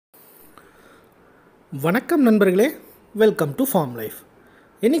வணக்கம் நண்பர்களே, welcome to form life.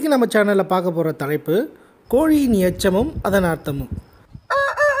 இன்றைக்கி நம்ம சேனலில் பார்க்க போகிற தலைப்பு கோழியின் எச்சமும் அதன் அர்த்தமும்.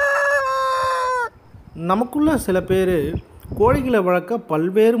 நமக்குள்ள சில பேர் கோழிகளை வளர்க்க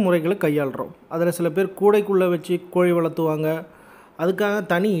பல்வேறு முறைகளை கையாளுறோம். அதில் சில பேர் கூடைக்குள்ளே வச்சு கோழி வளர்த்துவாங்க, அதுக்காக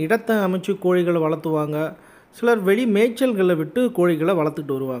தனி இடத்தை அமைச்சு கோழிகளை வளர்த்துவாங்க. சிலர் வெளி மேய்ச்சல்களை விட்டு கோழிகளை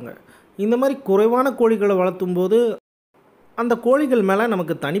வளர்த்துட்டு வருவாங்க. இந்த மாதிரி குறைவான கோழிகளை வளர்த்தும் போது அந்த கோழிகள் மேலே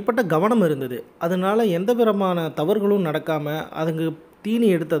நமக்கு தனிப்பட்ட கவனம் இருந்தது. அதனால் எந்த விதமான தவறுகளும் நடக்காமல் அதுங்க தீனி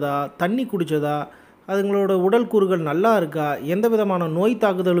எடுத்ததா, தண்ணி குடித்ததா, அதுங்களோட உடல் கூறுகள் நல்லா இருக்கா, எந்த விதமான நோய்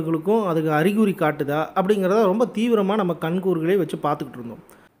தாக்குதல்களுக்கும் அதுக்கு அறிகுறி காட்டுதா அப்படிங்கிறத ரொம்ப தீவிரமாக நம்ம கண்கூறுகளே வச்சு பார்த்துக்கிட்டு இருந்தோம்.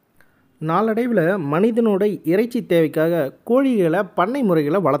 நாளடைவில் மனிதனோட இறைச்சி தேவைக்காக கோழிகளை பண்ணை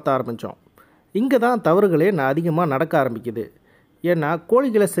முறைகளை வளர்த்த ஆரம்பித்தோம். இங்கே தான் தவறுகளே அதிகமாக நடக்க ஆரம்பிக்குது. ஏன்னா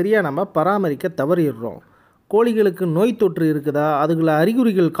கோழிகளை சரியாக நம்ம பராமரிக்க தவறிடுறோம். கோழிகளுக்கு நோய் தொற்று இருக்குதா, அதுகளை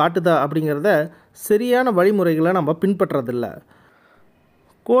அறிகுறிகள் காட்டுதா அப்படிங்கிறத சரியான வழிமுறைகளை நம்ம பின்பற்றதில்ல.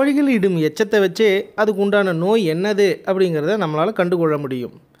 கோழிகள் இடும் எச்சத்தை வச்சே அதுக்கு உண்டான நோய் என்னது அப்படிங்கிறத நம்மளால் கண்டுகொள்ள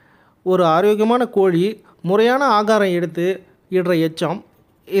முடியும். ஒரு ஆரோக்கியமான கோழி முறையான ஆகாரம் எடுத்து இடுற எச்சம்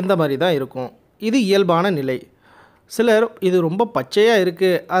இந்த மாதிரி தான் இருக்கும். இது இயல்பான நிலை. சிலர் இது ரொம்ப பச்சையாக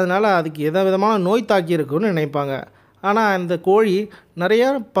இருக்குது, அதனால் அதுக்கு எந்த விதமான நோய் தாக்கி இருக்குன்னு நினைப்பாங்க. ஆனால் அந்த கோழி நிறையா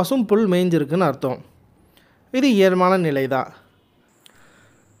பசும் புல் மேய்ஞ்சிருக்குன்னு அர்த்தம். இது இயல்பான நிலை தான்.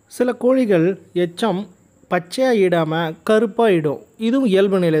 சில கோழிகள் எச்சம் பச்சையாக இடாமல் கருப்பாக இடும். இதுவும்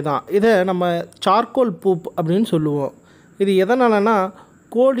இயல்பு நிலை தான். இதை நம்ம சார்கோல் பூப் அப்படின்னு சொல்லுவோம். இது எதனாலனா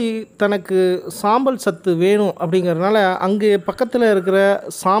கோழி தனக்கு சாம்பல் சத்து வேணும் அப்படிங்கிறதுனால அங்கே பக்கத்தில் இருக்கிற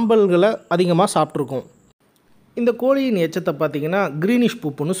சாம்பல்களை அதிகமாக சாப்பிட்ருக்கும். இந்த கோழியின் எச்சத்தை பார்த்திங்கன்னா க்ரீனிஷ்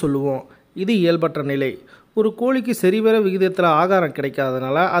பூப்புன்னு சொல்லுவோம். இது இயல்பற்ற நிலை. ஒரு கோழிக்கு சரிவர விகிதத்தில் ஆகாரம்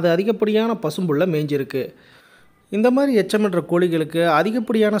கிடைக்காதனால அது அதிகப்படியான பசும்புல்லை மேய்ஞ்சிருக்கு. இந்த மாதிரி எச்சமிடுற கோழிகளுக்கு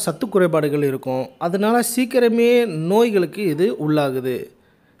அதிகப்படியான சத்து குறைபாடுகள் இருக்கும். அதனால் சீக்கிரமே நோய்களுக்கு இது உள்ளாகுது.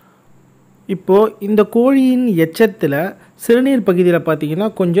 இப்போது இந்த கோழியின் எச்சத்தில் சிறுநீர் பகுதியில் பார்த்திங்கன்னா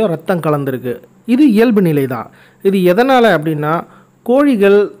கொஞ்சம் ரத்தம் கலந்துருக்கு. இது இயல்பு நிலை தான். இது எதனால் அப்படின்னா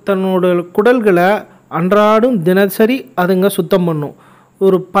கோழிகள் தன்னோட குடல்களை அன்றாடும் தினசரி அதுங்க சுத்தம் பண்ணும்.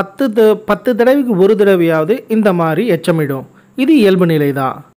 ஒரு 10 தடவைக்கு ஒரு தடவையாவது இந்த மாதிரி எச்சமிடும். இது இயல்பு நிலை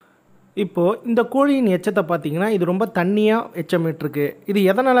தான். இப்போது இந்த கோழியின் எச்சத்தை பார்த்திங்கன்னா இது ரொம்ப தண்ணியாக எச்சமிட்டுருக்கு. இது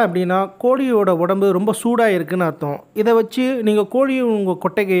எதனால் அப்படின்னா கோழியோட உடம்பு ரொம்ப சூடாக இருக்குதுன்னு அர்த்தம். இதை வச்சு நீங்கள் உங்கள்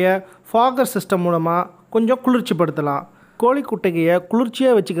கொட்டகையை ஃபாகர் சிஸ்டம் மூலமாக கொஞ்சம் குளிர்ச்சிப்படுத்தலாம். கோழி கொட்டகையை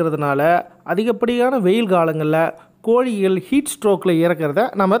குளிர்ச்சியாக வச்சுக்கிறதுனால அதிகப்படியான வெயில் காலங்களில் கோழிகள் ஹீட் ஸ்ட்ரோக்கில் இறக்கிறத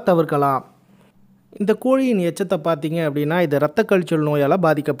நம்ம தவிர்க்கலாம். இந்த கோழியின் எச்சத்தை பார்த்திங்க அப்படின்னா இது இரத்த கழிச்சல் நோயால்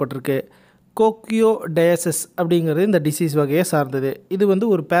பாதிக்கப்பட்டிருக்கு. கோக்கியோடயசிஸ் அப்படிங்கிறது இந்த டிசீஸ் வகையை சார்ந்தது. இது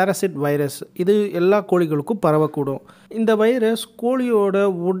ஒரு பேரசிட் வைரஸ். இது எல்லா கோழிகளுக்கும் பரவக்கூடும். இந்த வைரஸ் கோழியோட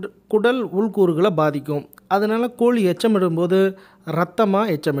குடல் உள்கூறுகளை பாதிக்கும். அதனால் கோழி எச்சமிடும்போது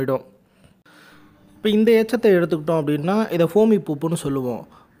ரத்தமாக எச்சமிடும். இப்போ இந்த எச்சத்தை எடுத்துக்கிட்டோம் அப்படின்னா இதை ஃபோமி பூப்புன்னு சொல்லுவோம்.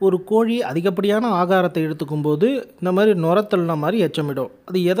 ஒரு கோழி அதிகப்படியான ஆகாரத்தை எடுத்துக்கும்போது இந்த மாதிரி நுரத்தள்ளின மாதிரி எச்சமிடும்.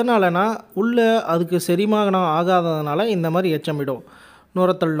 அது எதனாலனா உள்ளே அதுக்கு செரிமானம் ஆகாததுனால இந்த மாதிரி எச்சமிடும்,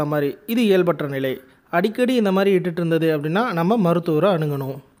 நுரத்தள்ளின மாதிரி. இது இயல்பற்ற நிலை. அடிக்கடி இந்த மாதிரி இட்டுட்டு இருந்தது அப்படின்னா நம்ம மருத்துவரை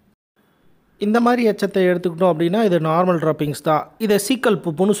அணுகணும். இந்த மாதிரி எச்சத்தை எடுத்துக்கிட்டோம் அப்படின்னா இது நார்மல் ட்ராப்பிங்ஸ் தான். இதை சீக்கல்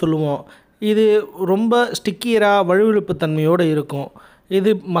பூப்புன்னு சொல்லுவோம். இது ரொம்ப ஸ்டிக்கியராக வழுவிழுப்பு தன்மையோடு இருக்கும். இது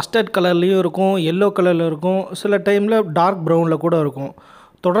மஸ்டர்ட் கலர்லேயும் இருக்கும், எல்லோ கலரில் இருக்கும், சில டைமில் டார்க் ப்ரௌனில் கூட இருக்கும்.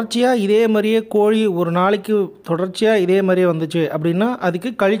 தொடர்ச்சியாக இதே மாதிரியே கோழி ஒரு நாளைக்கு தொடர்ச்சியாக இதே மாதிரியே வந்துச்சு அப்படின்னா அதுக்கு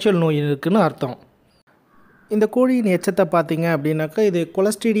கழிச்சல் நோய் இருக்குதுன்னு அர்த்தம். இந்த கோழியின் எச்சத்தை பார்த்திங்க அப்படின்னாக்கா இது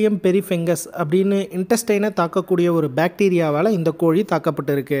கொலஸ்ட்ரீடியம் பெரிஃபெங்கஸ் அப்படின்னு இன்டெஸ்டைனை தாக்கக்கூடிய ஒரு பாக்டீரியாவால் இந்த கோழி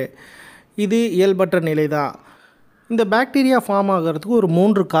தாக்கப்பட்டிருக்கு. இது இயல்பற்ற நிலை தான். இந்த பாக்டீரியா ஃபார்ம் ஆகிறதுக்கு ஒரு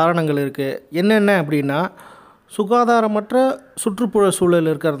 3 காரணங்கள் இருக்குது. என்னென்ன அப்படின்னா சுகாதாரமற்ற சுற்றுப்புற சூழல்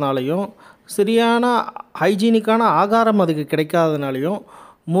இருக்கிறதுனாலையும், சரியான ஹைஜீனிக்கான ஆகாரம் அதுக்கு கிடைக்காதனாலையும்,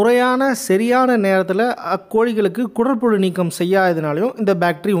 முறையான சரியான நேரத்தில் கோழிகளுக்கு குடற்புழு நீக்கம் செய்யாததுனாலையும் இந்த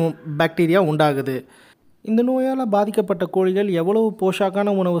பாக்டீரியா உண்டாகுது. இந்த நோயால் பாதிக்கப்பட்ட கோழிகள் எவ்வளவு போஷாக்கான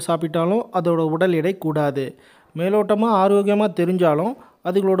உணவு சாப்பிட்டாலும் அதோட உடல் எடை கூடாது. மேலோட்டமாக ஆரோக்கியமாக தெரிஞ்சாலும்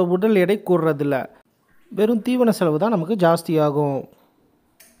அதுகளோட உடல் எடை கூடுறதில்ல. வெறும் தீவன செலவு தான் நமக்கு ஜாஸ்தியாகும்.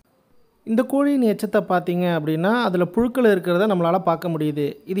 இந்த கோழியின் எச்சத்தை பார்த்திங்க அப்படின்னா அதில் புழுக்கள் இருக்கிறத நம்மளால் பார்க்க முடியுது.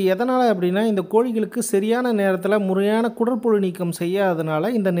 இது எதனால் அப்படின்னா இந்த கோழிகளுக்கு சரியான நேரத்தில் முறையான குடற்புழு நீக்கம்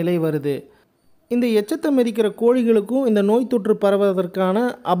செய்யாததுனால இந்த நிலை வருது. இந்த எச்சத்தை மிதிக்கிற கோழிகளுக்கும் இந்த நோய் தொற்று பரவுவதற்கான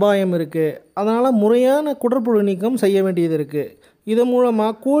அபாயம் இருக்குது. அதனால் முறையான குடற்புழு நீக்கம் செய்ய வேண்டியது இருக்குது. இதன்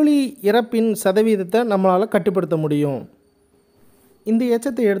மூலமாக கோழி இறப்பின் சதவீதத்தை நம்மளால் கட்டுப்படுத்த முடியும். இந்த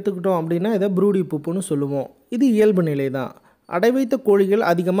எச்சத்தை எடுத்துக்கிட்டோம் அப்படின்னா இதை ப்ரூடி பூப்புன்னு சொல்லுவோம். இது இயல்பு நிலை தான். அடை வைத்த கோழிகள்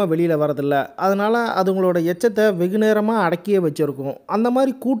அதிகமாக வெளியில் வரதில்ல. அதனால் அதுங்களோட எச்சத்தை வெகு நேரமாக அடக்கியே வச்சுருக்கும். அந்த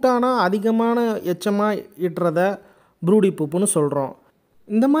மாதிரி கூட்டானா அதிகமான எச்சமாக இட்டுறத ப்ரூடி பூப்புன்னு சொல்கிறோம்.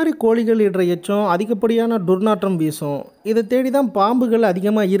 இந்த மாதிரி கோழிகள் இடுற எச்சம் அதிகப்படியான துர்நாற்றம் வீசும். இதை தேடி தான் பாம்புகள்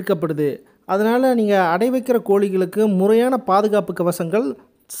அதிகமாக ஈர்க்கப்படுது. அதனால் நீங்கள் அடை வைக்கிற கோழிகளுக்கு முறையான பாதுகாப்பு கவசங்கள்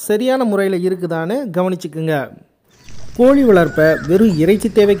சரியான முறையில் இருக்குதான்னு கவனிச்சுக்குங்க. கோழி வளர்ப்பை வெறும் இறைச்சி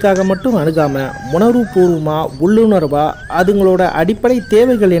தேவைக்காக மட்டும் அணுகாமல் உணர்வுபூர்வமாக உள்ளுணர்வாக அதுங்களோட அடிப்படை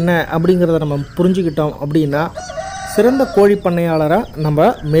தேவைகள் என்ன அப்படிங்கிறத நம்ம புரிஞ்சுக்கிட்டோம் அப்படின்னா சிறந்த கோழி பண்ணையாளராக நம்ம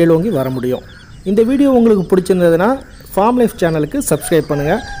மேலோங்கி வர முடியும். இந்த வீடியோ உங்களுக்கு பிடிச்சிருந்ததுன்னா ஃபார்ம் லைஃப் சேனலுக்கு சப்ஸ்கிரைப்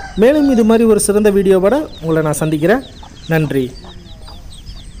பண்ணுங்கள். மேலும் இது மாதிரி ஒரு சிறந்த வீடியோவோட உங்களை நான் சந்திக்கிறேன். நன்றி.